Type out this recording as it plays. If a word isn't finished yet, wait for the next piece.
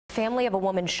Family of a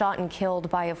woman shot and killed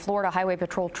by a Florida Highway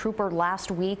Patrol trooper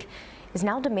last week is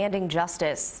now demanding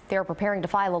justice. They're preparing to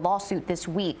file a lawsuit this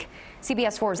week.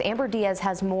 CBS 4's Amber Diaz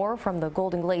has more from the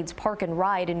Golden Glades Park and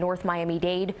Ride in North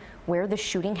Miami-Dade, where the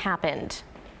shooting happened.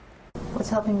 What's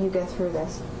helping you get through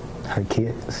this? Her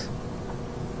kids.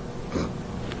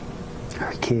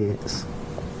 Her kids.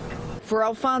 For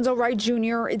Alfonso Wright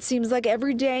Jr., it seems like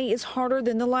every day is harder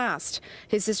than the last.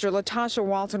 His sister Latasha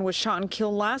Walton was shot and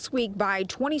killed last week by a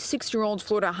 26-year-old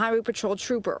Florida Highway Patrol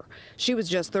trooper. She was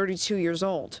just 32 years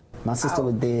old. My sister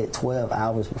was dead 12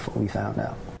 hours before we found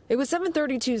out. It was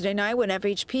 7:30 Tuesday night when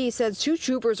FHP says two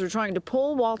troopers were trying to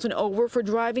pull Walton over for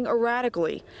driving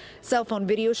erratically. Cell phone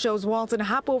video shows Walton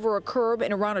hop over a curb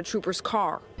and around a trooper's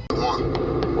car.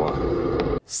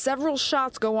 Several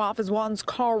shots go off as Walton's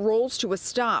car rolls to a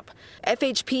stop.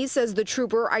 FHP says the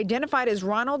trooper, identified as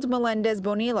Ronald Melendez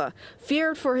Bonilla,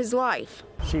 feared for his life.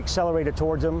 She accelerated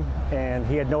towards him, and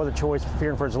he had no other choice,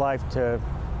 fearing for his life, to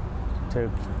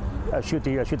shoot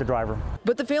the driver.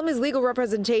 But the family's legal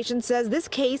representation says this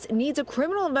case needs a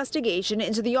criminal investigation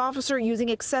into the officer using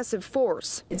excessive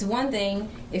force. It's one thing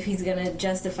if he's going to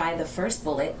justify the first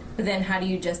bullet, but then how do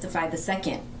you justify the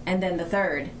second, and then the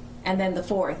third, and then the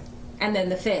fourth, and then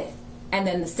the fifth, and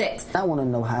then the sixth? I want to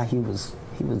know how he was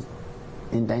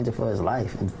in danger for his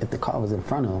life, and if the car was in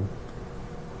front of him.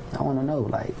 I want to know,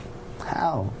 like,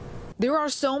 how? There are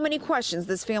so many questions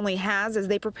this family has as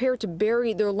they prepare to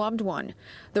bury their loved one.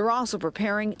 They're also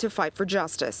preparing to fight for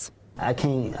justice. I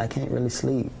can't really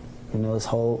sleep. You know, it's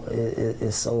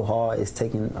so hard. It's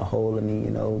taking a hold of me,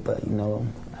 you know, but, you know,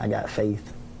 I got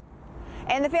faith.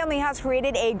 And the family has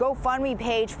created a GoFundMe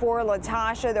page for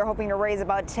Latasha. They're hoping to raise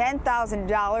about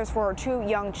 $10,000 for her two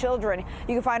young children.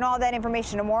 You can find all that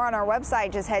information and more on our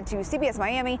website. Just head to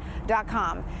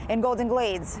cbsmiami.com. In Golden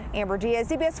Glades, Amber Diaz,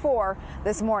 CBS 4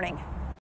 This Morning.